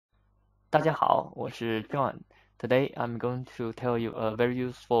大家好，我是 John. Today I'm going to tell you a very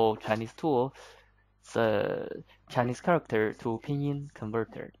useful Chinese tool. It's a Chinese character to Pinyin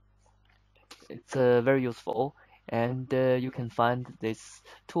Converter. It's very useful, and you can find this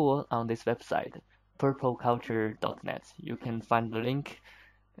tool on this website, purpleculture.net. You can find the link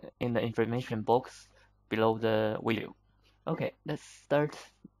in the information box below the video. Okay, let's start.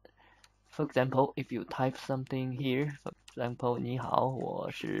 For example, if you type something here, for example, 你好，我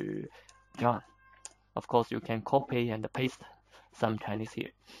是 John. Of course, you can copy and paste some Chinese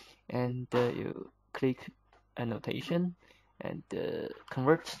here. And you click annotation and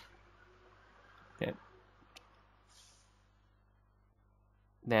convert. Okay.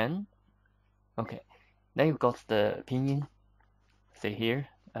 Then, okay. Then you got the pinyin. See here,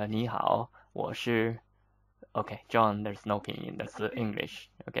 你好，我是 okay, John, there's no pinyin, that's English.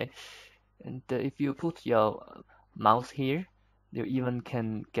 Okay. And if you put your mouse here, you even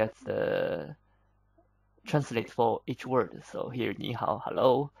can get the translate for each word. So here, 你好,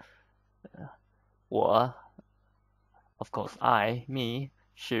 hello, 我 of course, I, me,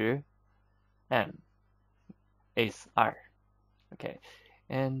 是 am, is, are. Okay,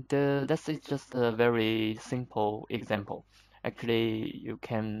 and that's just a very simple example. Actually, you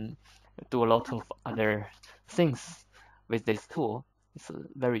can do a lot of other things with this tool. It's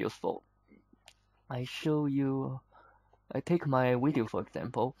very useful. I show you, I take my video for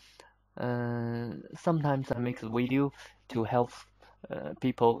example. Sometimes I make a video to help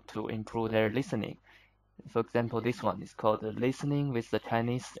people to improve their listening. For example, this one is called Listening with the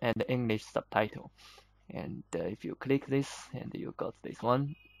Chinese and English Subtitle. And if you click this, and you got this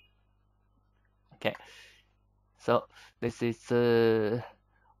one. Okay, so this is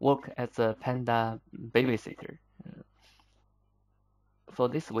work as a panda babysitter. For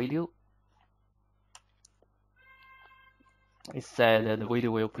this video, it said that the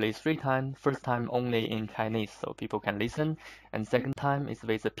video will play 3 times. First time only in Chinese, so people can listen. And second time is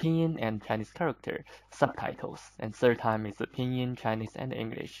with the Pinyin and Chinese character subtitles. And third time is the Pinyin, Chinese, and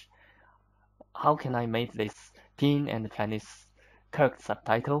English. How can I make this Pinyin and Chinese character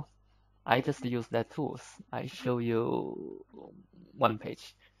subtitle? I just use that tools. I show you one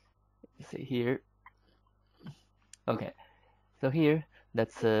page. You see here. Okay, so here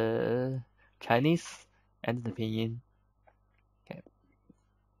that's Chinese and the Pinyin. Okay,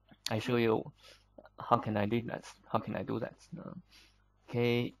 I show you how can I do that. How can I do that?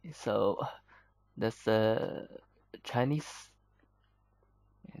 Okay, so that's Chinese,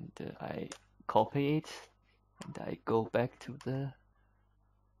 and I copy it, and I go back to the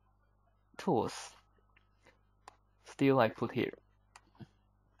tools. Still, I put here.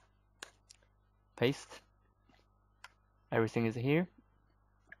 Paste. Everything is here.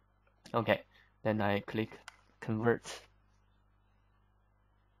 Okay, then I click convert.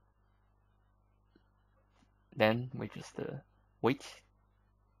 Then we just wait.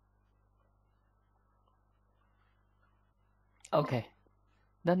 Okay,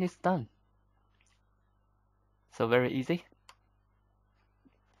 then it's done. So very easy.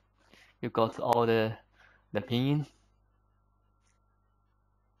 You got all the pinyin.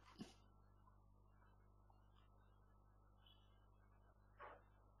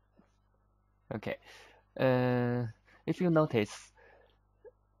 Okay, if you notice,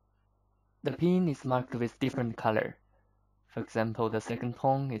 the pin is marked with different color. For example, the second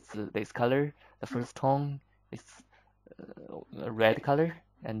tone is this color, the first tone is red color,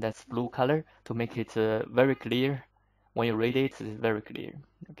 and that's blue color to make it very clear. When you read it, it's very clear.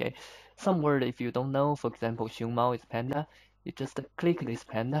 Okay, some word if you don't know, for example, 熊猫 is panda, you just click this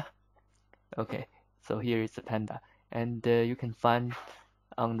panda. Okay, so here is the panda, and you can find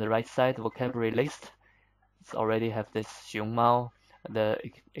on the right side vocabulary list. It's already have this 熊猫, the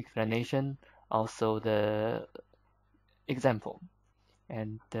explanation, also the example.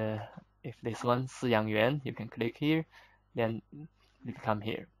 And if this one 饲养员, you can click here, then it come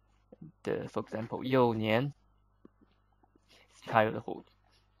here. For example, 幼年 is childhood.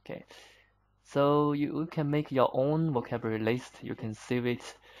 Okay, so you can make your own vocabulary list. You can save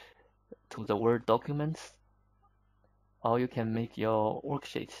it to the Word documents, or you can make your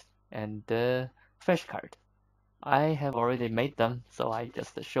worksheet and flashcard. I have already made them, so I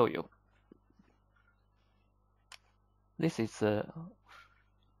just show you. This is a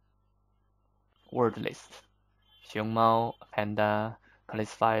word list. 熊猫 panda,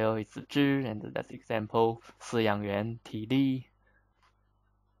 classifier is 只, and that's example. 饲养员 体力.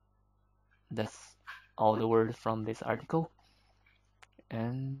 That's all the words from this article.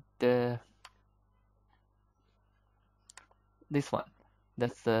 And this one,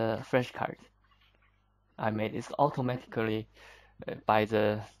 that's the flashcard. I made this automatically by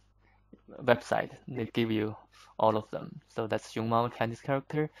the website. They give you all of them. So that's 熊猫 Chinese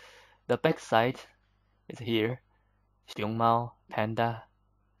character. The back side is here. 熊猫 panda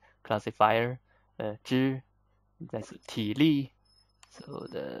classifier. 知 that's 体力. So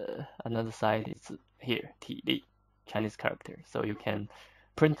the another side is here 体力 Chinese character. So you can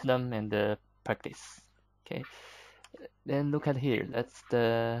print them and practice. Okay. Then look at here. That's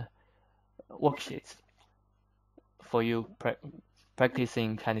the worksheet for you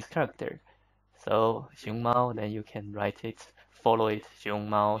practicing Chinese character. So 熊猫, then you can write it, follow it, 熊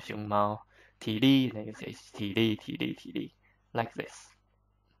猫, 熊猫, 体力, then you say 体力, 体力, 体力, like this.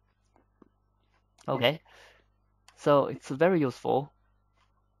 Okay, so it's very useful.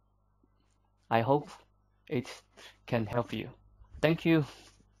 I hope it can help you. Thank you.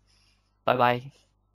 Bye bye.